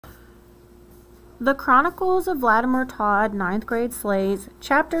The Chronicles of Vladimir Tod, 9th grade Slays,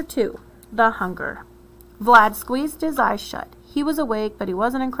 Chapter 2, The Hunger. Vlad squeezed his eyes shut. He was awake, but he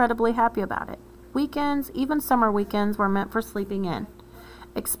wasn't incredibly happy about it. Weekends, even summer weekends, were meant for sleeping in.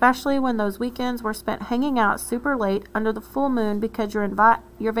 Especially when those weekends were spent hanging out super late under the full moon because your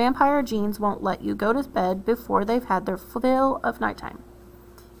vampire genes won't let you go to bed before they've had their fill of nighttime.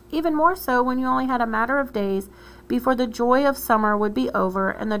 Even more so when you only had a matter of days before the joy of summer would be over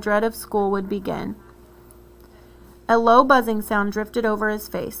and the dread of school would begin. A low buzzing sound drifted over his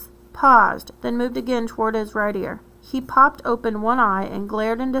face, paused, then moved again toward his right ear. He popped open one eye and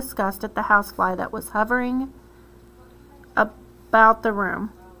glared in disgust at the housefly that was hovering about the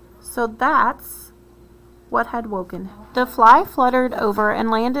room. So that's what had woken him. The fly fluttered over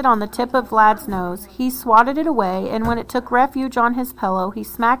and landed on the tip of Vlad's nose. He swatted it away, and when it took refuge on his pillow, he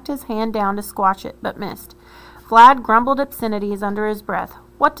smacked his hand down to squash it, but missed. Vlad grumbled obscenities under his breath.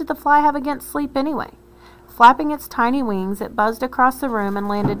 What did the fly have against sleep anyway? Flapping its tiny wings, it buzzed across the room and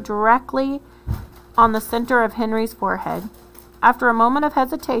landed directly on the center of Henry's forehead. After a moment of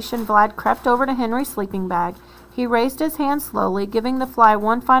hesitation, Vlad crept over to Henry's sleeping bag. He raised his hand slowly, giving the fly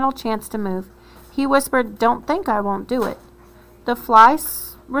one final chance to move. He whispered, "Don't think I won't do it." The fly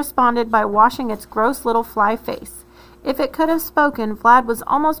responded by washing its gross little fly face. If it could have spoken, Vlad was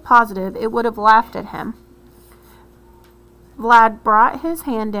almost positive it would have laughed at him. Vlad brought his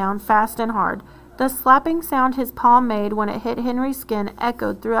hand down fast and hard. The slapping sound his palm made when it hit Henry's skin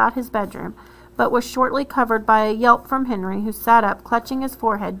echoed throughout his bedroom, but was shortly covered by a yelp from Henry, who sat up, clutching his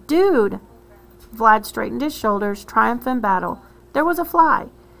forehead. "Dude!" Vlad straightened his shoulders, triumph in battle. There was a fly.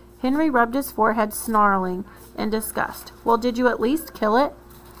 Henry rubbed his forehead, snarling in disgust. "Well, did you at least kill it?"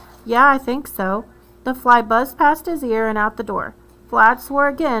 "Yeah, I think so." The fly buzzed past his ear and out the door. Vlad swore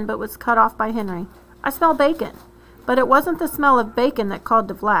again, but was cut off by Henry. "I smell bacon." But it wasn't the smell of bacon that called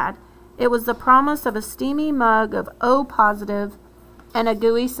to Vlad. It was the promise of a steamy mug of O-positive and a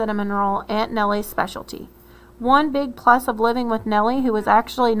gooey cinnamon roll, Aunt Nellie's specialty. One big plus of living with Nellie, who was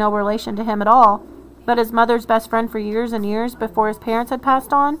actually no relation to him at all, but his mother's best friend for years and years before his parents had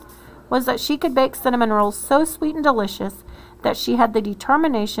passed on, was that she could bake cinnamon rolls so sweet and delicious that she had the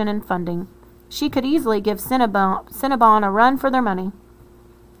determination and funding. She could easily give Cinnabon a run for their money.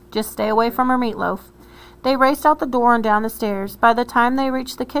 Just stay away from her meatloaf. They raced out the door and down the stairs. By the time they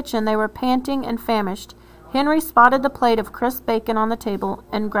reached the kitchen, they were panting and famished. Henry spotted the plate of crisp bacon on the table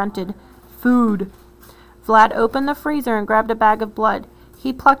and grunted, "Food." Vlad opened the freezer and grabbed a bag of blood.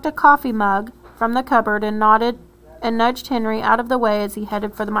 He plucked a coffee mug from the cupboard and nodded and nudged Henry out of the way as he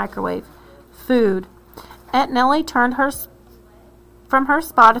headed for the microwave. "Food." Aunt Nellie turned from her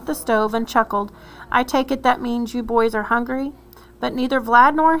spot at the stove and chuckled. "I take it that means you boys are hungry?" But neither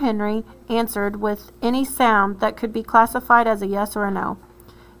Vlad nor Henry answered with any sound that could be classified as a yes or a no.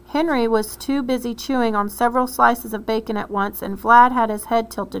 Henry was too busy chewing on several slices of bacon at once, and Vlad had his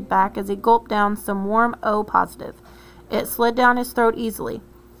head tilted back as he gulped down some warm O-positive. It slid down his throat easily.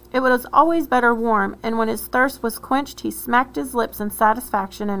 It was always better warm, and when his thirst was quenched, he smacked his lips in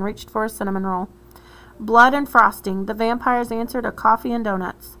satisfaction and reached for a cinnamon roll. Blood and frosting, the vampires answered a coffee and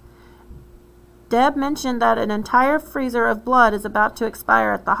donuts. Deb mentioned that an entire freezer of blood is about to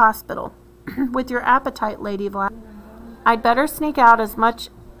expire at the hospital. With your appetite, Lady Vlad. I'd better sneak out as much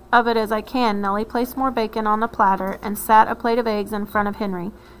of it as I can. Nellie placed more bacon on the platter and sat a plate of eggs in front of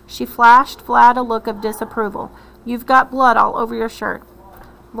Henry. She flashed Vlad a look of disapproval. "You've got blood all over your shirt."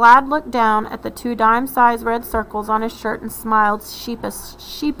 Vlad looked down at the 2 dime-sized red circles on his shirt and smiled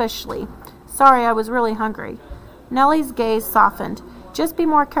sheepishly. "Sorry, I was really hungry." Nellie's gaze softened. "Just be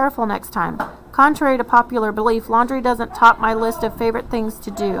more careful next time. Contrary to popular belief, laundry doesn't top my list of favorite things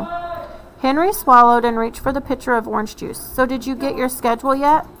to do." Henry swallowed and reached for the pitcher of orange juice. "So did you get your schedule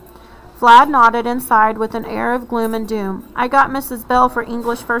yet?" Vlad nodded and sighed with an air of gloom and doom. "I got Mrs. Bell for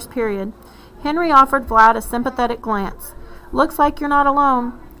English first period." Henry offered Vlad a sympathetic glance. "Looks like you're not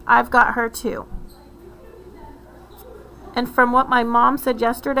alone. I've got her too. And from what my mom said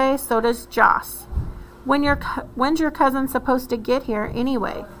yesterday, so does Joss. When's your cousin supposed to get here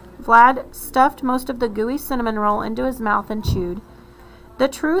anyway?" Vlad stuffed most of the gooey cinnamon roll into his mouth and chewed. The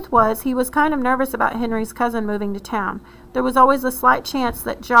truth was, he was kind of nervous about Henry's cousin moving to town. There was always a slight chance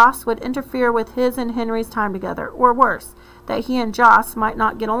that Joss would interfere with his and Henry's time together, or worse, that he and Joss might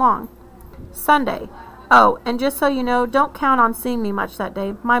not get along. "Sunday. Oh, and just so you know, don't count on seeing me much that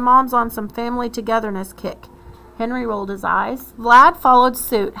day. My mom's on some family togetherness kick." Henry rolled his eyes. Vlad followed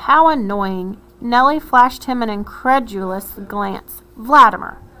suit. How annoying. Nellie flashed him an incredulous glance.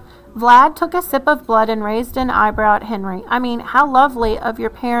 "Vladimir." Vlad took a sip of blood and raised an eyebrow at Henry. "I mean, how lovely of your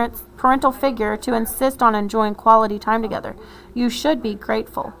parental figure to insist on enjoying quality time together. You should be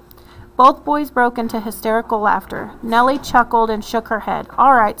grateful." Both boys broke into hysterical laughter. Nellie chuckled and shook her head.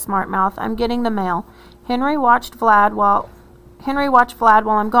 "All right, smart mouth, I'm getting the mail. Henry watched Vlad while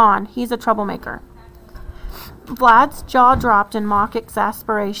I'm gone. He's a troublemaker." Vlad's jaw dropped in mock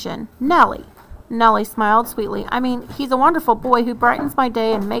exasperation. "Nellie." Nellie smiled sweetly. "I mean, he's a wonderful boy who brightens my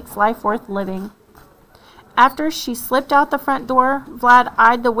day and makes life worth living." After she slipped out the front door, Vlad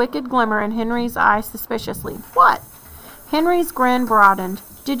eyed the wicked glimmer in Henry's eye suspiciously. "What?" Henry's grin broadened.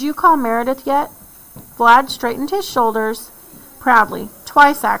 "Did you call Meredith yet?" Vlad straightened his shoulders proudly.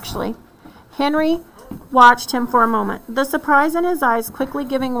 "Twice, actually." Henry watched him for a moment, the surprise in his eyes quickly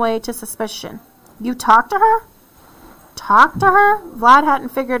giving way to suspicion. "You talked to her?" "Talked to her?" Vlad hadn't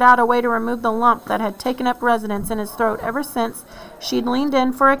figured out a way to remove the lump that had taken up residence in his throat ever since she'd leaned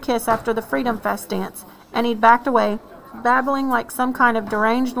in for a kiss after the Freedom Fest dance, and he'd backed away, babbling like some kind of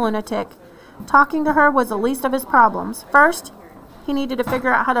deranged lunatic. Talking to her was the least of his problems. First, he needed to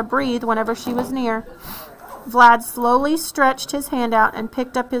figure out how to breathe whenever she was near. Vlad slowly stretched his hand out and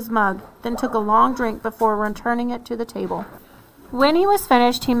picked up his mug, then took a long drink before returning it to the table. When he was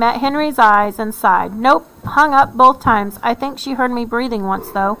finished, he met Henry's eyes and sighed. "Nope, hung up both times. I think she heard me breathing once,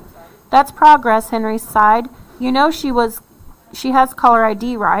 though." "That's progress," Henry sighed. "You know she has caller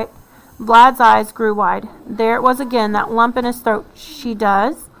ID, right?" Vlad's eyes grew wide. There it was again, that lump in his throat. "She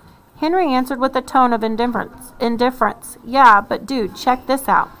does?" Henry answered with a tone of indifference. "Yeah, but dude, check this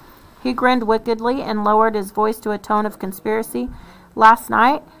out." He grinned wickedly and lowered his voice to a tone of conspiracy. "Last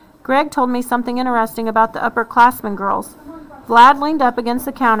night, Greg told me something interesting about the upperclassmen girls." Vlad leaned up against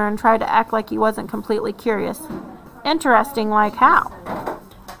the counter and tried to act like he wasn't completely curious. "Interesting, like how?"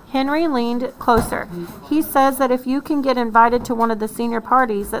 Henry leaned closer. "He says that if you can get invited to one of the senior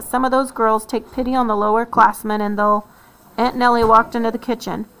parties, that some of those girls take pity on the lower classmen and they'll..." Aunt Nellie walked into the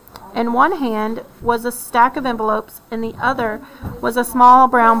kitchen. In one hand was a stack of envelopes, in the other was a small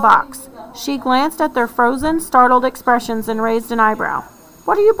brown box. She glanced at their frozen, startled expressions and raised an eyebrow.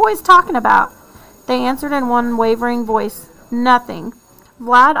 "What are you boys talking about?" They answered in one wavering voice. "Nothing."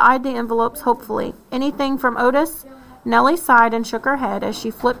 Vlad eyed the envelopes hopefully. "Anything from Otis?" Nellie sighed and shook her head as she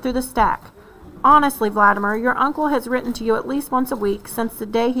flipped through the stack. "Honestly, Vladimir, your uncle has written to you at least once a week since the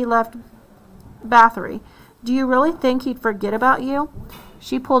day he left Bathory. Do you really think he'd forget about you?"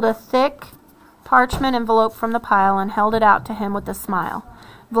 She pulled a thick parchment envelope from the pile and held it out to him with a smile.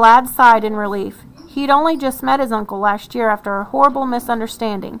 Vlad sighed in relief. He'd only just met his uncle last year after a horrible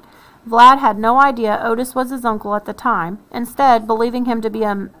misunderstanding. Vlad had no idea Otis was his uncle at the time, instead believing him to be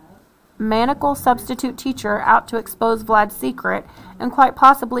a maniacal substitute teacher out to expose Vlad's secret and quite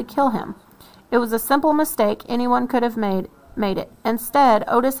possibly kill him. It was a simple mistake. Anyone could have made it. Instead,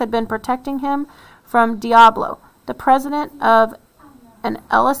 Otis had been protecting him from Diablo, the president of an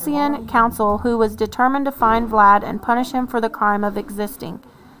Elysian council who was determined to find Vlad and punish him for the crime of existing.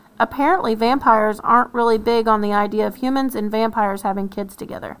 Apparently, vampires aren't really big on the idea of humans and vampires having kids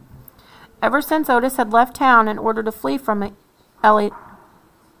together. Ever since Otis had left town in order to flee from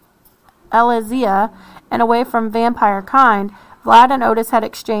Elysia and away from vampire kind, Vlad and Otis had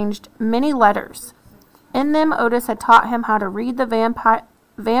exchanged many letters. In them, Otis had taught him how to read the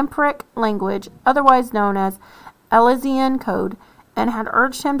vampiric language, otherwise known as Elysian code, and had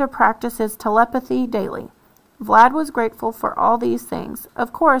urged him to practice his telepathy daily. Vlad was grateful for all these things.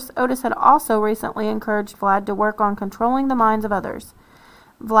 Of course, Otis had also recently encouraged Vlad to work on controlling the minds of others.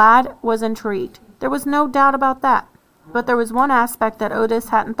 Vlad was intrigued. There was no doubt about that. But there was one aspect that Otis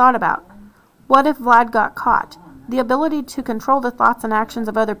hadn't thought about. What if Vlad got caught? The ability to control the thoughts and actions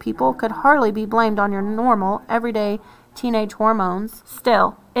of other people could hardly be blamed on your normal, everyday teenage hormones.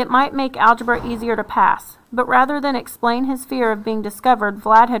 Still, it might make algebra easier to pass. But rather than explain his fear of being discovered,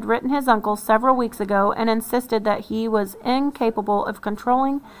 Vlad had written his uncle several weeks ago and insisted that he was incapable of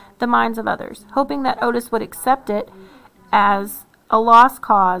controlling the minds of others, hoping that Otis would accept it as a lost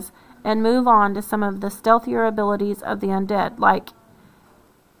cause and move on to some of the stealthier abilities of the undead, like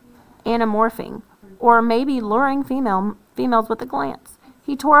anamorphing, or maybe luring females with a glance.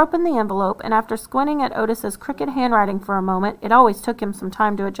 He tore open the envelope, and after squinting at Otis's crooked handwriting for a moment, it always took him some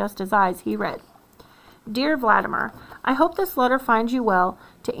time to adjust his eyes, he read, "Dear Vladimir, I hope this letter finds you well.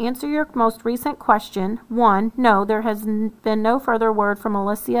 To answer your most recent question, 1. No, there has been no further word from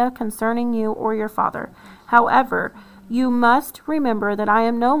Elysia concerning you or your father. However, you must remember that I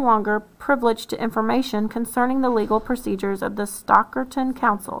am no longer privileged to information concerning the legal procedures of the Stockerton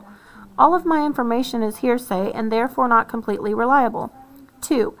Council. All of my information is hearsay and therefore not completely reliable.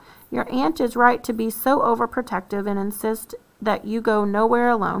 2. Your aunt is right to be so overprotective and insist that you go nowhere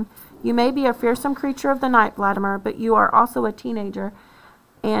alone. You may be a fearsome creature of the night, Vladimir, but you are also a teenager,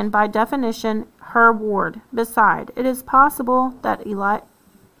 and by definition, her ward. Besides, it is possible that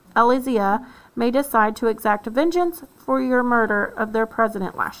Elysia may decide to exact vengeance for your murder of their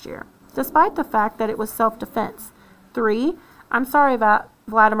president last year, despite the fact that it was self-defense. 3. I'm sorry,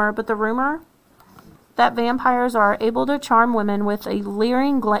 Vladimir, but the rumor that vampires are able to charm women with a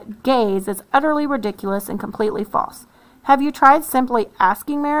leering gaze is utterly ridiculous and completely false. Have you tried simply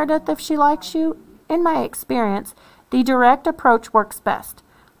asking Meredith if she likes you? In my experience, the direct approach works best.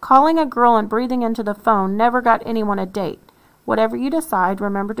 Calling a girl and breathing into the phone never got anyone a date. Whatever you decide,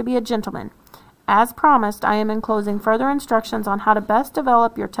 remember to be a gentleman. As promised, I am enclosing further instructions on how to best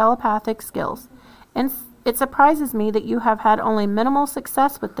develop your telepathic skills. And it surprises me that you have had only minimal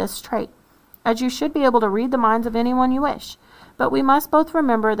success with this trait, as you should be able to read the minds of anyone you wish. But we must both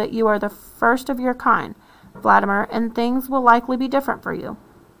remember that you are the first of your kind, Vladimir, and things will likely be different for you.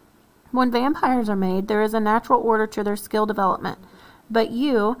 When vampires are made, there is a natural order to their skill development. But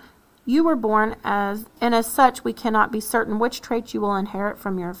you were born and as such we cannot be certain which traits you will inherit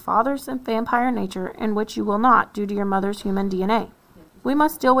from your father's vampire nature and which you will not due to your mother's human DNA. We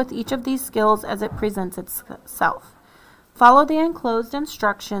must deal with each of these skills as it presents itself. Follow the enclosed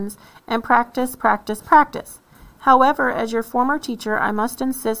instructions and practice, practice, practice. However, as your former teacher, I must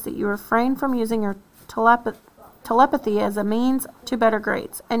insist that you refrain from using your telepathy as a means to better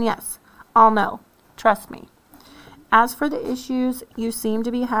grades. And yes, I'll know. Trust me. As for the issues you seem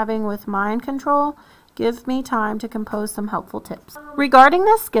to be having with mind control, give me time to compose some helpful tips. Regarding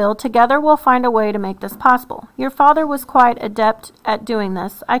this skill, together we'll find a way to make this possible. Your father was quite adept at doing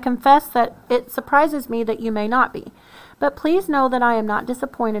this. I confess that it surprises me that you may not be. But please know that I am not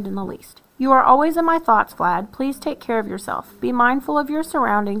disappointed in the least. You are always in my thoughts, Vlad. Please take care of yourself. Be mindful of your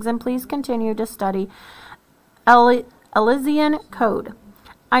surroundings, and please continue to study Elysian code.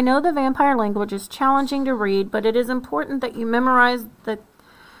 I know the vampire language is challenging to read, but it is important that you memorize the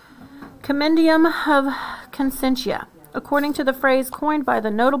Compendium of Conscientia. According to the phrase coined by the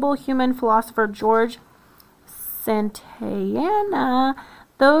notable human philosopher George Santayana,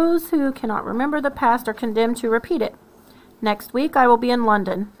 those who cannot remember the past are condemned to repeat it. Next week I will be in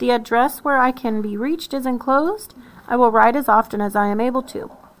London. The address where I can be reached is enclosed. I will write as often as I am able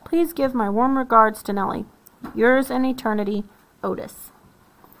to. Please give my warm regards to Nellie. Yours in eternity, Otis.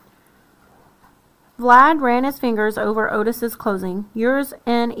 Vlad ran his fingers over Otis's closing, yours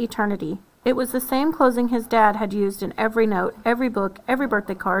in eternity. It was the same closing his dad had used in every note, every book, every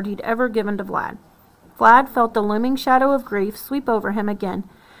birthday card he'd ever given to Vlad. Vlad felt the looming shadow of grief sweep over him again.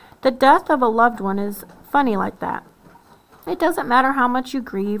 The death of a loved one is funny like that. It doesn't matter how much you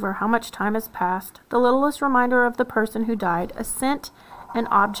grieve or how much time has passed. The littlest reminder of the person who died, a scent, an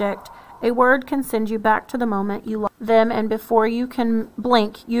object, a word can send you back to the moment you lost them, and before you can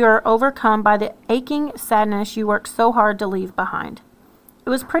blink, you are overcome by the aching sadness you worked so hard to leave behind.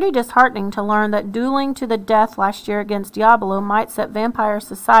 It was pretty disheartening to learn that dueling to the death last year against Diablo might set vampire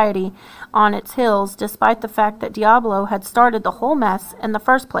society on its heels, despite the fact that Diablo had started the whole mess in the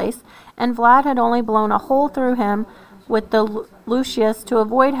first place, and Vlad had only blown a hole through him with the Lucius to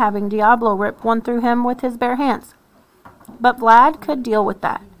avoid having Diablo rip one through him with his bare hands. But Vlad could deal with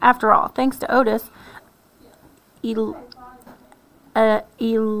that. After all, thanks to Otis, Elysia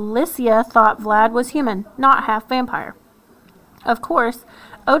thought Vlad was human, not half vampire. Of course,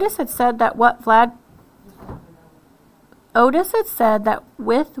 Otis had said that with what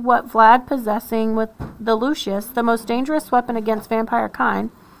Vlad possessing with the Lucius, the most dangerous weapon against vampire kind,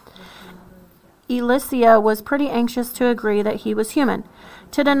 Elysia was pretty anxious to agree that he was human,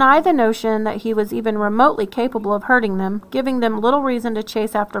 to deny the notion that he was even remotely capable of hurting them, giving them little reason to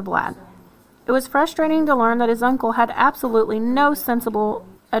chase after Vlad. It was frustrating to learn that his uncle had absolutely no sensible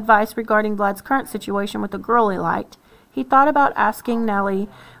advice regarding Vlad's current situation with the girl he liked. He thought about asking Nellie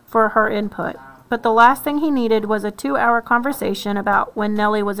for her input, but the last thing he needed was a 2-hour conversation about when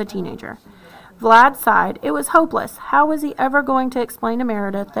Nellie was a teenager. Vlad sighed. It was hopeless. How was he ever going to explain to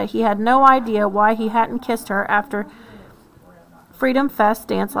Meredith that he had no idea why he hadn't kissed her after Freedom Fest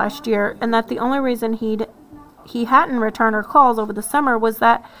dance last year, and that the only reason he hadn't returned her calls over the summer was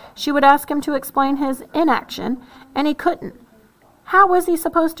that she would ask him to explain his inaction, and he couldn't. How was he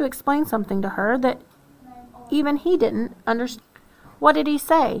supposed to explain something to her that even he didn't understand? What did he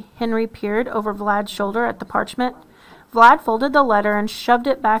say? Henry peered over Vlad's shoulder at the parchment. Vlad folded the letter and shoved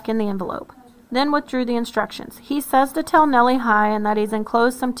it back in the envelope, then withdrew the instructions. He says to tell Nellie hi and that he's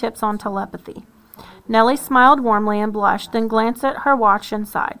enclosed some tips on telepathy. Nellie smiled warmly and blushed, then glanced at her watch and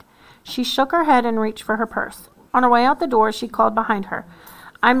sighed. She shook her head and reached for her purse. On her way out the door, she called behind her.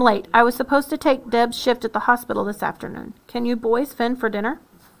 I'm late. I was supposed to take Deb's shift at the hospital this afternoon. Can you boys fend for dinner?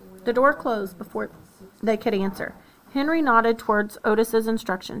 The door closed before they could answer. Henry nodded towards Otis's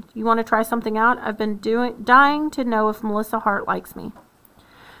instructions. You want to try something out? I've been dying to know if Melissa Hart likes me.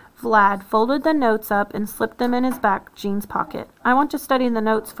 Vlad folded the notes up and slipped them in his back jeans pocket. I want to study the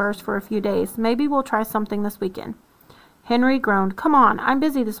notes first for a few days. Maybe we'll try something this weekend. Henry groaned. Come on, I'm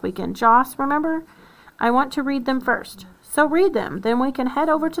busy this weekend. Joss, remember? I want to read them first. So read them. Then we can head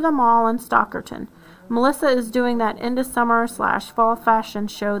over to the mall in Stockerton. Melissa is doing that end of summer/fall fashion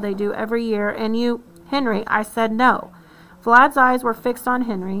show they do every year, and you... Henry, I said no. Vlad's eyes were fixed on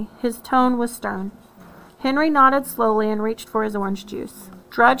Henry. His tone was stern. Henry nodded slowly and reached for his orange juice.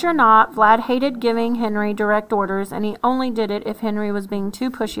 Drudge or not, Vlad hated giving Henry direct orders, and he only did it if Henry was being too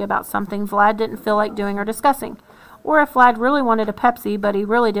pushy about something Vlad didn't feel like doing or discussing, or if Vlad really wanted a Pepsi, but he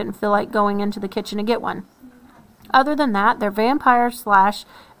really didn't feel like going into the kitchen to get one. Other than that, their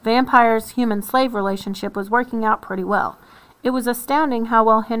vampire/vampire's human-slave relationship was working out pretty well. It was astounding how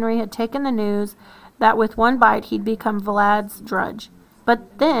well Henry had taken the news that with one bite he'd become Vlad's drudge.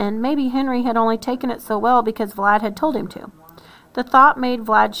 But then, maybe Henry had only taken it so well because Vlad had told him to. The thought made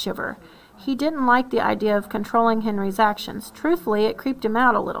Vlad shiver. He didn't like the idea of controlling Henry's actions. Truthfully, it creeped him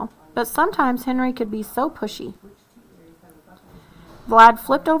out a little. But sometimes Henry could be so pushy. Vlad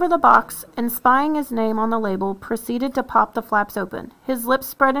flipped over the box and, spying his name on the label, proceeded to pop the flaps open. His lips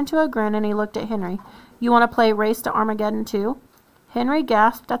spread into a grin and he looked at Henry. You want to play Race to Armageddon too? Henry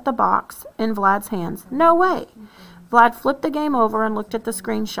gasped at the box in Vlad's hands. No way! Vlad flipped the game over and looked at the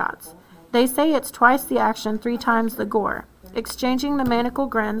screenshots. They say it's twice the action, 3 times the gore. Exchanging the maniacal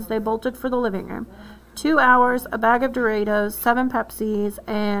grins, they bolted for the living room. 2 hours, a bag of Doritos, 7 Pepsis,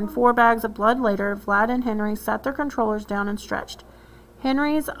 and 4 bags of blood later, Vlad and Henry sat their controllers down and stretched.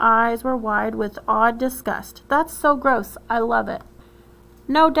 Henry's eyes were wide with awed disgust. That's so gross. I love it.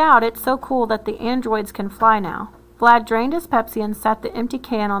 No doubt it's so cool that the androids can fly now. Vlad drained his Pepsi and set the empty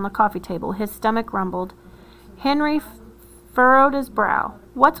can on the coffee table. His stomach rumbled. Henry furrowed his brow.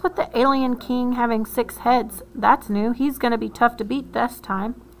 What's with the alien king having 6 heads? That's new. He's going to be tough to beat this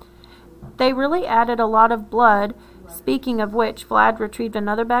time. They really added a lot of blood. Speaking of which, Vlad retrieved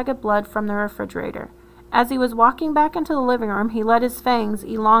another bag of blood from the refrigerator. As he was walking back into the living room, he let his fangs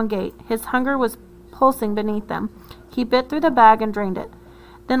elongate. His hunger was pulsing beneath them. He bit through the bag and drained it,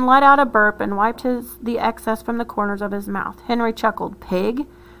 then let out a burp and wiped the excess from the corners of his mouth. Henry chuckled. Pig?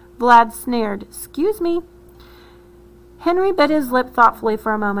 Vlad sneered. Excuse me? Henry bit his lip thoughtfully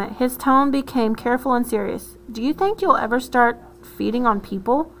for a moment. His tone became careful and serious. Do you think you'll ever start feeding on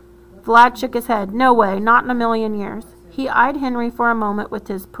people? Vlad shook his head. No way, not in a million years. He eyed Henry for a moment with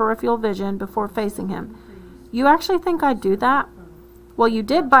his peripheral vision before facing him. You actually think I'd do that? Well, you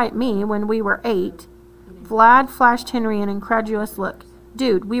did bite me when we were 8. Vlad flashed Henry an incredulous look.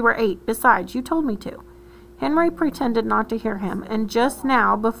 Dude, we were 8. Besides, you told me to. Henry pretended not to hear him. And just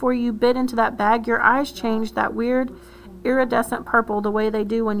now, before you bit into that bag, your eyes changed that weird, iridescent purple the way they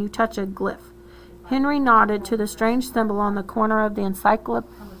do when you touch a glyph. Henry nodded to the strange symbol on the corner of the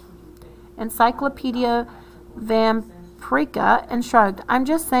Encyclopedia Vampirica and shrugged. I'm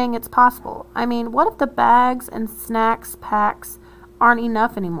just saying it's possible. I mean, what if the bags and snacks packs aren't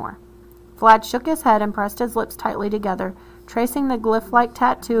enough anymore? Vlad shook his head and pressed his lips tightly together, tracing the glyph-like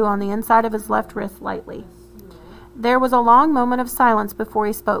tattoo on the inside of his left wrist lightly. There was a long moment of silence before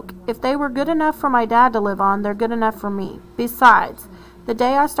he spoke. If they were good enough for my dad to live on, they're good enough for me. Besides, the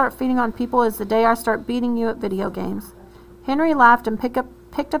day I start feeding on people is the day I start beating you at video games. Henry laughed and picked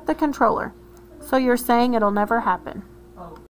up the controller. So you're saying it'll never happen?